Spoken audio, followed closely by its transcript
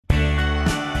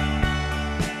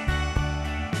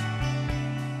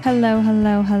Hello,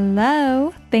 hello,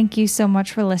 hello. Thank you so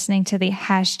much for listening to the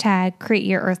hashtag Create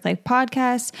Your Earth Life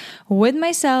podcast with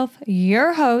myself,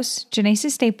 your host,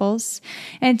 Janessa Staples.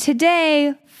 And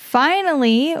today,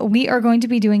 finally, we are going to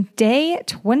be doing day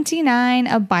 29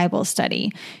 of Bible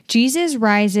study. Jesus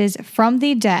rises from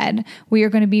the dead. We are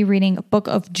going to be reading Book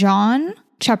of John,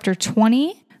 chapter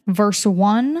 20, verse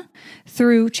 1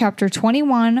 through chapter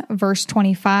 21, verse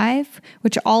 25,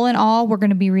 which all in all, we're going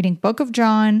to be reading Book of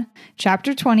John,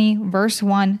 chapter 20, verse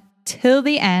 1 till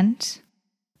the end.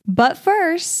 But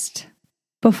first,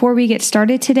 before we get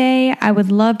started today, I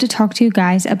would love to talk to you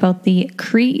guys about the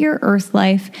Create Your Earth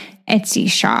Life Etsy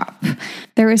shop.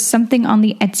 There is something on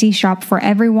the Etsy shop for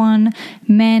everyone: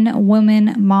 men,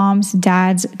 women, moms,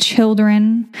 dads,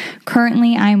 children.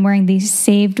 Currently, I'm wearing the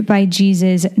Saved by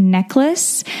Jesus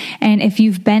necklace. And if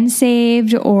you've been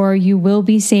saved or you will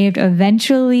be saved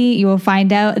eventually, you will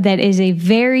find out that is a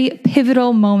very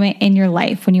pivotal moment in your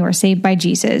life when you are saved by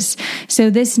Jesus. So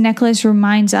this necklace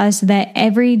reminds us that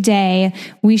every day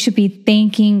we should be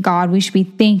thanking God. We should be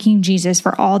thanking Jesus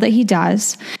for all that he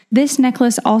does. This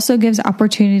necklace also gives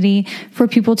opportunity for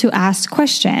people to ask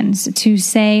questions, to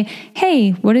say,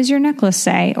 hey, what does your necklace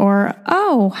say? Or,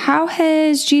 oh, how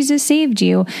has Jesus saved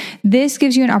you? This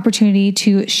gives you an opportunity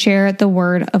to share the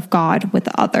word of God with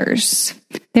others.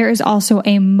 There is also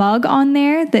a mug on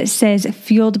there that says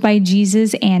Fueled by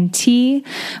Jesus and tea.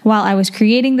 While I was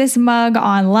creating this mug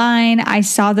online, I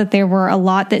saw that there were a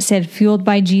lot that said Fueled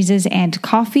by Jesus and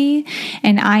coffee.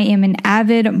 And I am an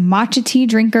avid matcha tea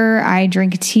drinker. I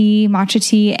drink tea, matcha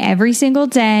tea every single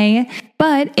day.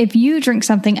 But if you drink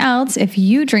something else, if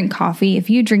you drink coffee,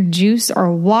 if you drink juice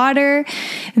or water,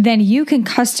 then you can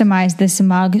customize this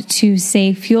mug to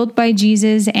say Fueled by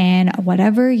Jesus and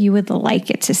whatever you would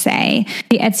like it to say.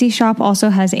 The Etsy shop also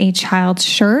has a child's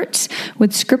shirt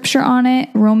with scripture on it,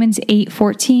 Romans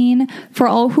 8:14, for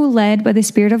all who led by the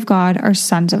Spirit of God are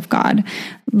sons of God.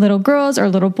 Little girls or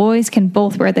little boys can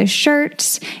both wear this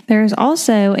shirt. There's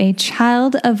also a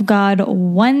Child of God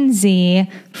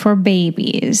onesie for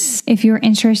babies. If you're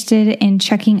interested in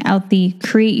checking out the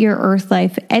Create Your Earth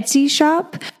Life Etsy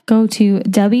shop, go to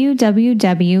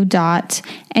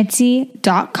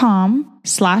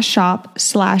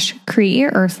www.etsy.com/shop/Create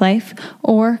Your Earth Life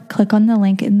or click on the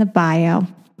link in the bio.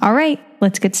 All right,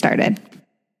 let's get started.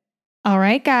 All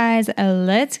right, guys,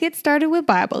 let's get started with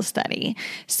Bible study.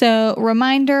 So,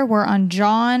 reminder, we're on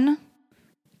John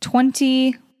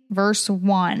 20, verse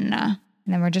 1. And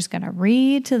then we're just going to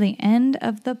read to the end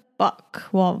of the book.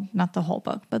 Well, not the whole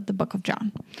book, but the book of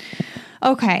John.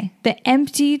 Okay, the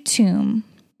empty tomb.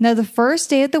 Now, the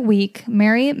first day of the week,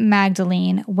 Mary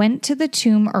Magdalene went to the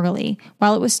tomb early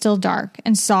while it was still dark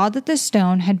and saw that the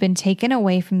stone had been taken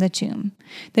away from the tomb.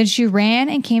 Then she ran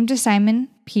and came to Simon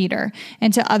Peter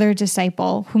and to other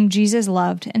disciple whom Jesus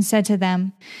loved and said to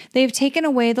them, "They have taken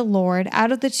away the Lord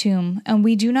out of the tomb, and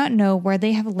we do not know where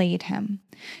they have laid him."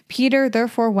 Peter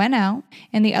therefore went out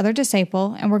and the other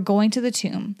disciple and were going to the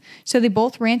tomb. So they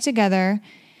both ran together,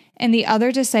 and the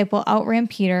other disciple outran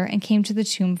Peter and came to the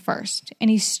tomb first.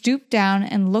 And he stooped down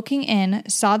and looking in,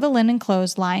 saw the linen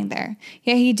clothes lying there.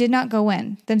 Yet he did not go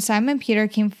in. Then Simon Peter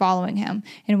came following him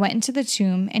and went into the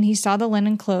tomb, and he saw the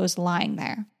linen clothes lying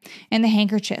there, and the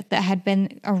handkerchief that had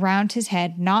been around his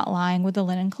head not lying with the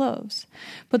linen clothes,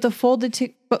 but folded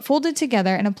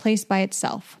together in a place by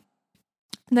itself.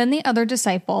 Then the other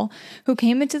disciple, who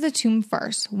came into the tomb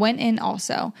first, went in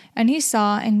also, and he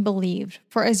saw and believed,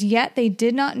 for as yet they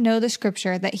did not know the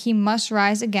scripture that he must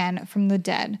rise again from the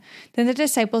dead. Then the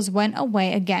disciples went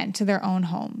away again to their own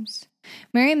homes.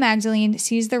 Mary Magdalene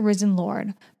sees the risen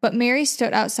Lord, but Mary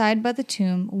stood outside by the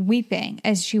tomb, weeping.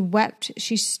 As she wept,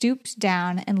 she stooped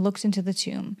down and looked into the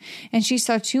tomb, and she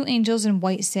saw two angels in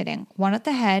white sitting, one at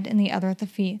the head and the other at the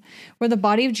feet, where the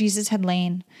body of Jesus had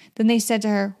lain. Then they said to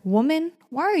her, "Woman,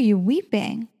 why are you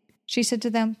weeping?" She said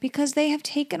to them, "Because they have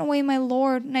taken away my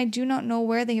Lord, and I do not know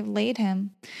where they have laid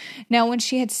him." Now when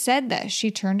she had said this,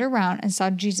 she turned around and saw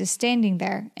Jesus standing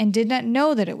there, and did not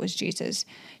know that it was Jesus.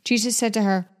 Jesus said to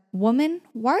her, "Woman,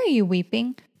 why are you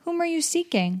weeping? Whom are you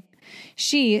seeking?"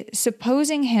 She,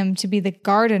 supposing him to be the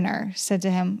gardener, said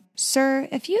to him, "Sir,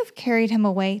 if you have carried him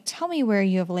away, tell me where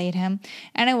you have laid him,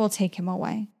 and I will take him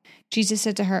away." Jesus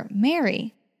said to her,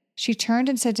 "Mary." She turned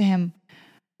and said to him,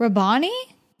 "Rabboni?"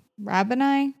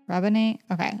 Rabboni?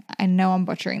 Okay, I know I'm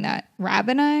butchering that.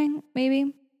 Rabboni,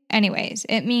 maybe? Anyways,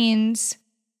 it means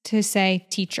to say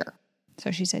teacher.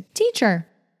 So she said, "Teacher."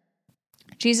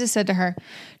 Jesus said to her,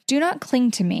 "Do not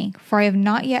cling to me, for I have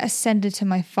not yet ascended to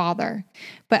my Father.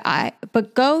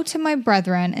 But go to my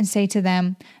brethren and say to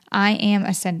them, I am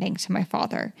ascending to my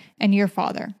Father and your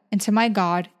Father, and to my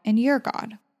God and your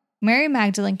God." Mary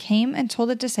Magdalene came and told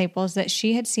the disciples that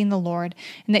she had seen the Lord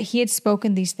and that he had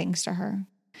spoken these things to her.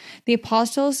 The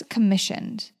apostles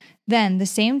commissioned. Then, the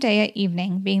same day at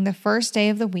evening, being the first day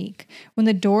of the week, when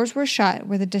the doors were shut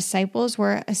where the disciples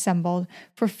were assembled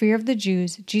for fear of the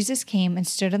Jews, Jesus came and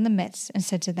stood in the midst and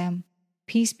said to them,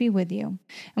 "Peace be with you."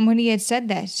 And when he had said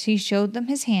this, he showed them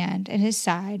his hand and his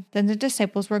side. Then the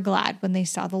disciples were glad when they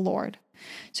saw the Lord.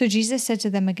 So Jesus said to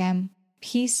them again,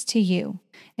 "Peace to you.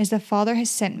 As the Father has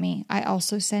sent me, I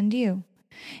also send you."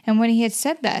 And when he had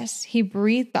said this, he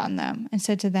breathed on them and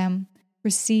said to them,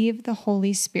 "Receive the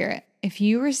Holy Spirit. If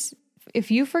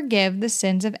you forgive the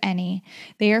sins of any,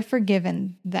 they are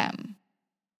forgiven them.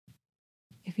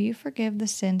 If you forgive the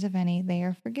sins of any, they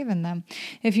are forgiven them.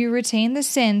 If you retain the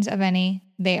sins of any,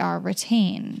 they are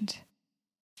retained."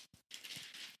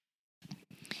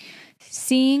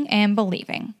 Seeing and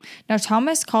believing. Now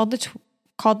Thomas, called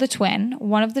the twin,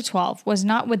 one of the 12, was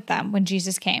not with them when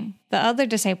Jesus came. The other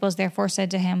disciples therefore said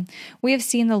to him, "We have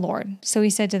seen the Lord." So he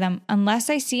said to them, "Unless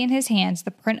I see in his hands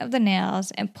the print of the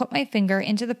nails, and put my finger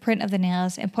into the print of the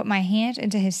nails, and put my hand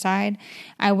into his side,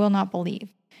 I will not believe."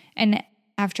 And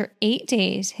after 8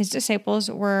 days, his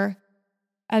disciples were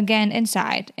again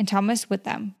inside, and Thomas with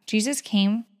them. Jesus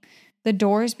came, the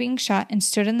doors being shut, and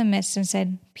stood in the midst and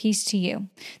said, "Peace to you."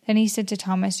 Then he said to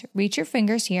Thomas, "Reach your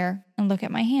fingers here and look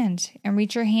at my hands, and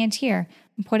reach your hand here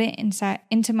and put it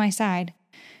into my side.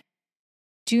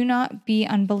 Do not be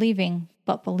unbelieving,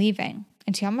 but believing."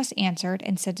 And Thomas answered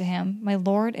and said to him, "My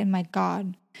Lord and my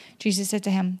God." Jesus said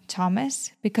to him,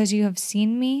 "Thomas, because you have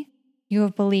seen me, you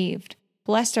have believed.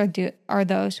 Blessed are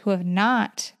those who have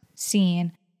not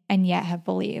seen and yet have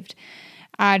believed."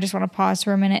 I just want to pause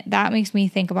for a minute. That makes me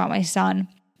think about my son.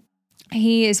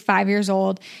 He is 5 years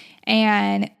old,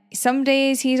 and some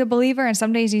days he's a believer and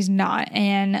some days he's not.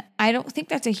 And I don't think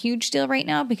that's a huge deal right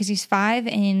now because he's 5,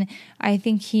 and I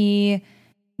think he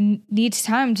needs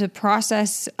time to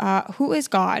process who is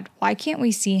God? Why can't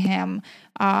we see him?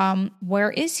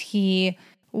 Where is he?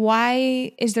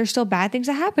 Why is there still bad things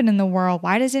that happen in the world?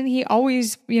 Why isn't he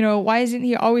always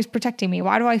protecting me?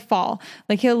 Why do I fall?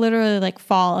 Like he'll literally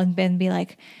fall and then be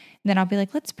like, and then I'll be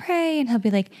like, "Let's pray." And he'll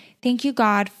be like, "Thank you,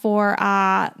 God, for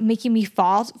making me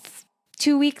fall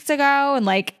 2 weeks ago,"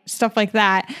 and stuff like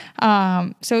that.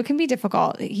 So it can be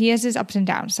difficult. He has his ups and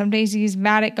downs. Some days he's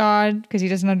mad at God because he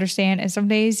doesn't understand. And some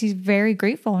days he's very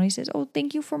grateful and he says, "Oh,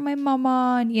 thank you for my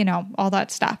mama," and all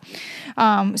that stuff.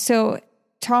 So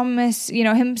Thomas,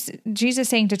 Jesus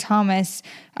saying to Thomas,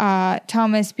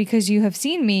 "Thomas, because you have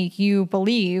seen me, you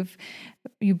believed,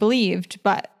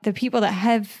 but the people that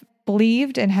have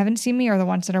believed and haven't seen me are the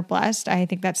ones that are blessed." I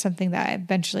think that's something that I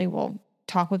eventually will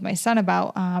talk with my son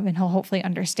about, and he'll hopefully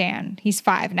understand. He's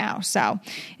 5 now, so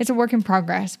it's a work in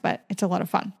progress, but it's a lot of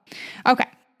fun. Okay,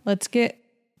 let's get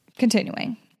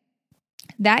continuing.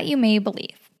 That you may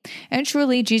believe. And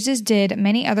truly, Jesus did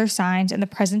many other signs in the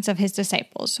presence of his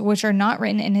disciples, which are not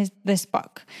written in this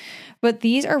book. But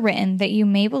these are written that you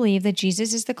may believe that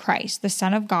Jesus is the Christ, the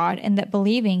Son of God, and that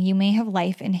believing you may have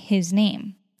life in his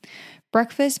name.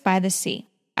 Breakfast by the sea.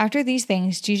 After these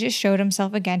things, Jesus showed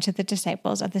himself again to the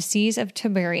disciples at the seas of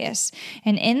Tiberias,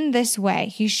 and in this way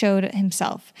he showed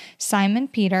himself. Simon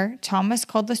Peter, Thomas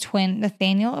called the twin,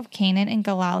 Nathanael of Cana in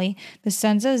Galilee, the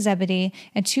sons of Zebedee,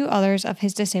 and 2 others of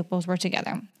his disciples were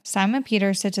together. Simon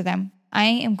Peter said to them, "I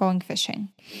am going fishing."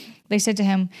 They said to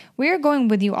him, "We are going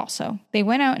with you also." They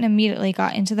went out and immediately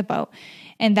got into the boat.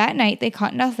 And that night they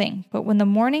caught nothing. But when the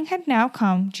morning had now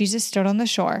come, Jesus stood on the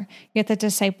shore. Yet the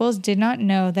disciples did not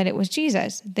know that it was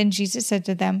Jesus. Then Jesus said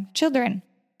to them, "Children,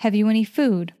 have you any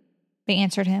food?" They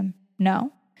answered him,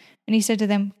 "No." And he said to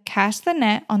them, "Cast the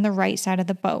net on the right side of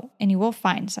the boat, and you will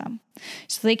find some."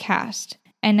 So they cast,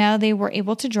 and now they were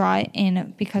able to draw it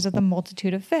in because of the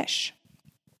multitude of fish.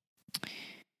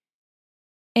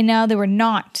 And now they were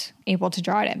not able to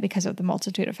draw it in because of the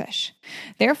multitude of fish.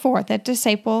 Therefore, that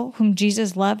disciple whom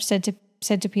Jesus loved said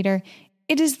to Peter,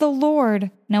 "It is the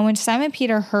Lord." Now when Simon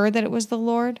Peter heard that it was the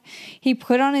Lord, he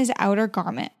put on his outer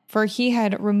garment, for he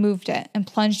had removed it, and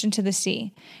plunged into the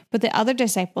sea. But the other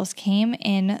disciples came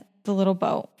in the little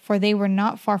boat, for they were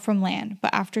not far from land,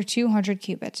 but after 200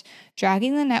 cubits,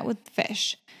 dragging the net with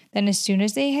fish. Then as soon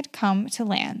as they had come to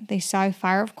land, they saw a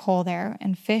fire of coal there,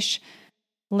 and fish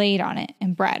laid on it,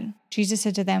 and bread. Jesus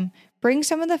said to them, "Bring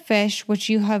some of the fish which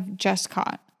you have just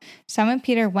caught." Simon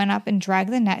Peter went up and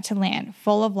dragged the net to land,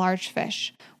 full of large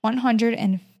fish,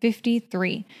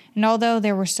 153. And although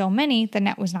there were so many, the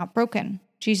net was not broken.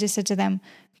 Jesus said to them,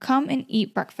 "Come and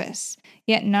eat breakfast."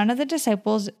 Yet none of the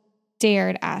disciples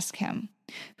dared ask him,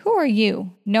 "Who are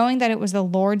you?" Knowing that it was the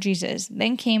Lord Jesus,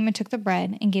 then came and took the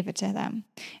bread and gave it to them,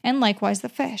 and likewise the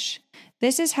fish.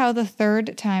 This is now the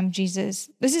third time Jesus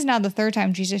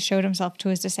showed himself to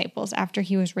his disciples after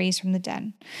he was raised from the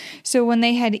dead. So when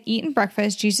they had eaten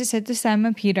breakfast, Jesus said to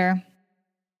Simon Peter,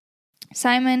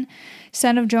 "Simon,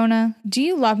 son of Jonah, do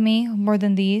you love me more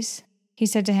than these?" He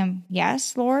said to him,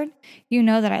 "Yes, Lord, you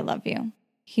know that I love you."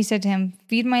 He said to him,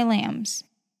 "Feed my lambs."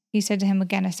 He said to him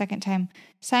again a second time,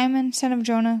 "Simon, son of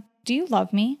Jonah, do you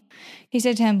love me?" He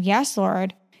said to him, "Yes,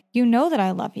 Lord, you know that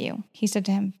I love you." He said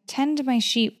to him, "Tend my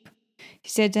sheep." He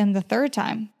said to him the third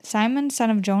time, "Simon, son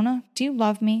of Jonah, do you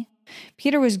love me?"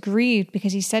 Peter was grieved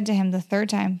because he said to him the third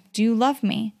time, "Do you love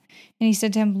me?" And he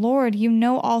said to him, "Lord, you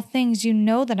know all things. You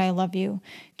know that I love you."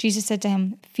 Jesus said to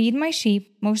him, "Feed my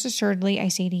sheep. Most assuredly, I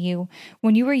say to you,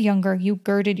 when you were younger, you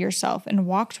girded yourself and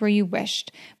walked where you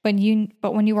wished. But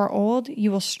when you are old,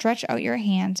 you will stretch out your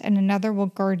hands, and another will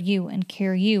gird you and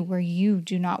carry you where you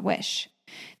do not wish."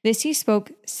 This he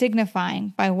spoke,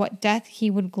 signifying by what death he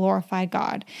would glorify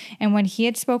God. And when he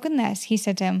had spoken this, he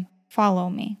said to him, "Follow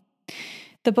me."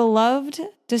 The beloved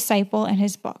disciple in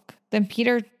his book. Then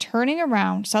Peter, turning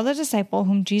around, saw the disciple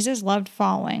whom Jesus loved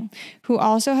following, who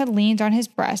also had leaned on his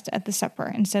breast at the supper,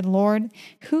 and said, "Lord,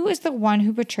 who is the one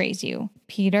who betrays you?"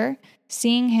 Peter,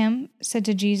 seeing him, said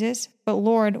to Jesus, "But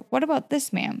Lord, what about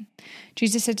this man?"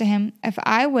 Jesus said to him, "If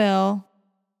I will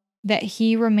that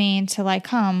he remain till I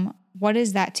come, what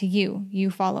is that to you?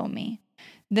 You follow me."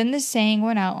 Then the saying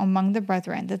went out among the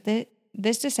brethren that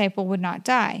this disciple would not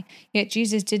die. Yet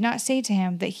Jesus did not say to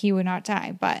him that he would not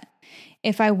die, but,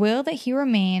 "If I will that he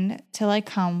remain till I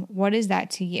come, what is that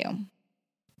to you?"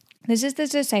 This is the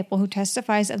disciple who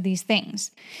testifies of these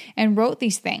things and wrote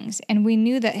these things, and we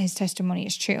knew that his testimony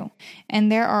is true.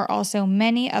 And there are also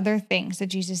many other things that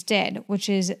Jesus did, which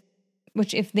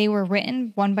if they were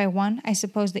written one by one, I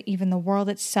suppose that even the world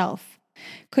itself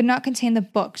could not contain the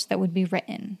books that would be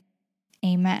written.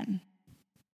 Amen.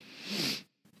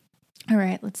 All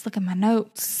right, let's look at my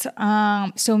notes.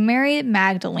 So Mary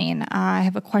Magdalene, I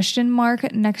have a question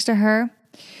mark next to her.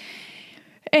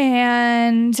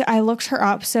 And I looked her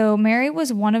up. So Mary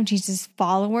was one of Jesus'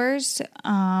 followers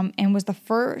and was the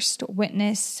first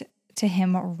witness to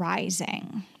him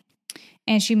rising.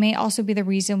 And she may also be the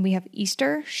reason we have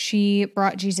Easter. She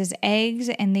brought Jesus eggs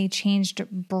and they changed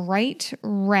bright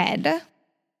red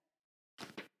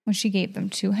when she gave them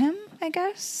to him, I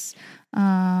guess.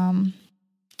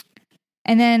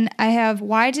 And then I have,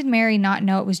 why did Mary not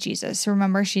know it was Jesus? So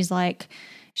remember, she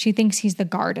thinks he's the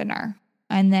gardener.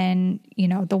 And then,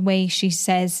 the way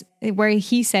where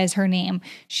he says her name,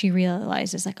 she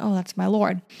realizes oh, that's my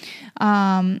Lord.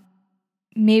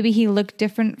 Maybe he looked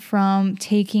different from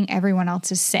taking everyone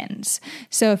else's sins.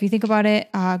 So if you think about it,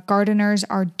 gardeners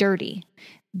are dirty.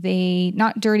 They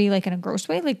not dirty like in a gross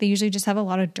way, they usually just have a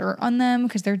lot of dirt on them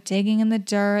because they're digging in the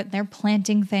dirt, they're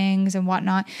planting things and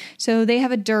whatnot. So they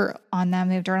have a dirt on them.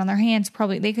 They have dirt on their hands.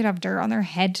 Probably they could have dirt on their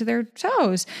head to their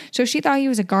toes. So she thought he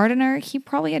was a gardener. He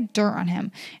probably had dirt on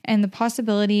him, and the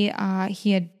possibility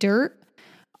he had dirt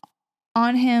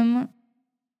on him.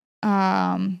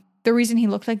 The reason he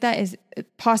looked like that is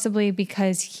possibly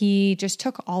because he just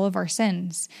took all of our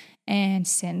sins, and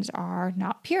sins are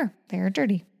not pure. They are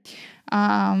dirty.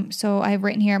 So I've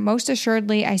written here, most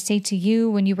assuredly, I say to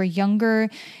you, when you were younger,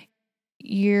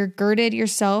 you girded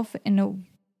yourself and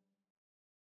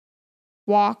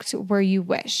walked where you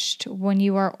wished. When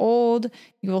you are old,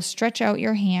 you will stretch out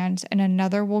your hands and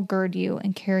another will gird you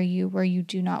and carry you where you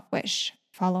do not wish.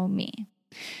 Follow me.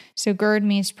 So gird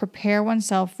means prepare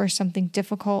oneself for something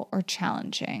difficult or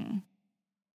challenging.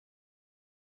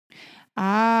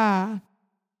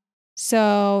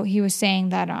 So he was saying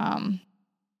that,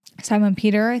 Simon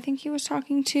Peter, I think he was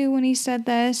talking to when he said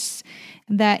this,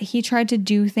 that he tried to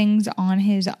do things on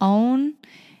his own.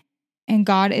 And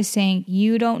God is saying,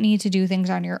 you don't need to do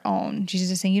things on your own. Jesus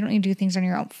is saying, you don't need to do things on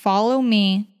your own. Follow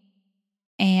me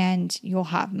and you'll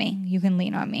have me. You can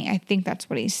lean on me. I think that's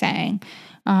what he's saying.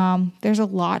 There's a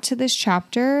lot to this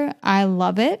chapter. I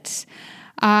love it.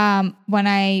 When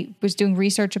I was doing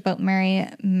research about Mary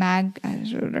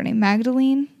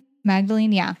Magdalene,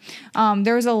 yeah.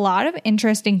 There was a lot of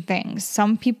interesting things.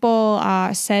 Some people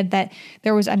said that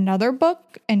there was another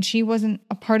book and she wasn't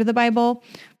a part of the Bible.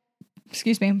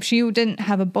 Excuse me. She didn't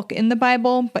have a book in the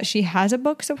Bible, but she has a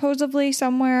book supposedly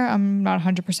somewhere. I'm not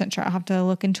 100% sure. I'll have to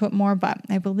look into it more, but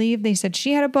I believe they said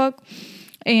she had a book.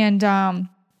 And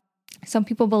some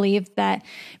people believe that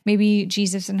maybe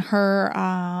Jesus and her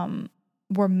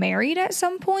were married at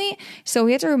some point. So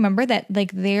we have to remember that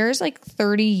like there's like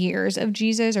 30 years of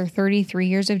Jesus or 33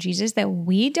 years of Jesus that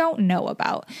we don't know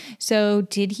about. So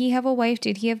did he have a wife?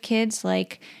 Did he have kids?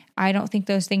 Like, I don't think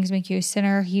those things make you a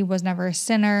sinner. He was never a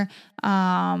sinner.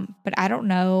 But I don't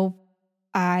know.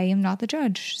 I am not the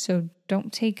judge. So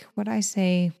don't take what I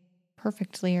say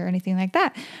perfectly or anything like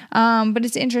that. But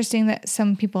it's interesting that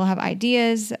some people have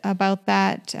ideas about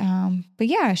that. But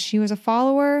yeah, she was a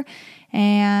follower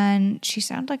and she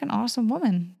sounded like an awesome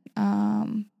woman.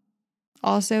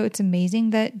 Also, it's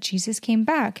amazing that Jesus came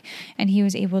back and he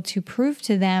was able to prove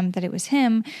to them that it was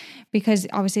him, because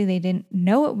obviously they didn't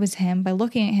know it was him by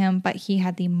looking at him, but he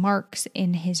had the marks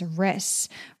in his wrists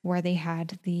where they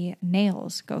had the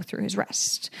nails go through his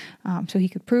wrist. So he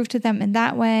could prove to them in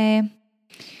that way.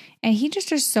 And he just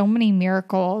does so many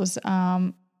miracles.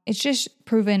 It's just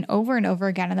proven over and over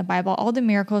again in the Bible, all the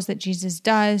miracles that Jesus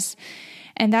does.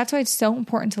 And that's why it's so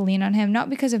important to lean on him,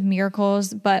 not because of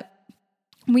miracles, but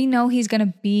we know he's going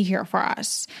to be here for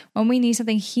us. When we need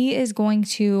something, he is going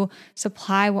to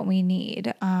supply what we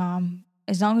need.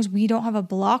 As long as we don't have a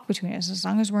block between us, as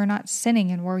long as we're not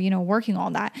sinning and we're, working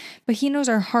on that. But he knows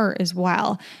our heart as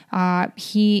well.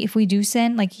 If we do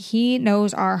sin, like he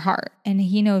knows our heart and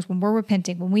he knows when we're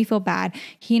repenting, when we feel bad,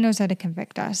 he knows how to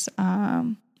convict us.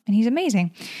 And he's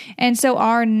amazing. And so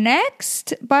our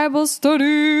next Bible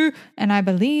study, and I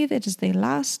believe it is the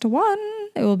last one,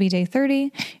 it will be day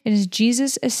 30. It is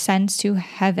Jesus ascends to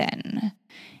heaven.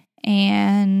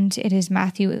 And it is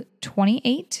Matthew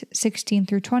 28, 16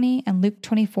 through 20, and Luke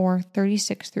 24,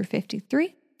 36 through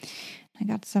 53. I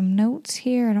got some notes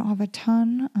here. I don't have a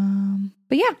ton.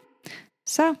 But yeah,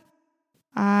 so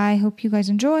I hope you guys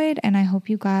enjoyed, and I hope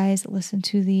you guys listen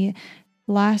to the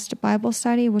last Bible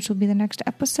study, which will be the next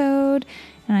episode.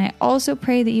 And I also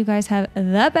pray that you guys have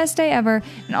the best day ever.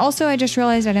 And also, I just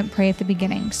realized I didn't pray at the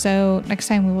beginning. So next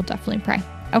time we will definitely pray.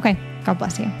 Okay. God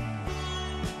bless you.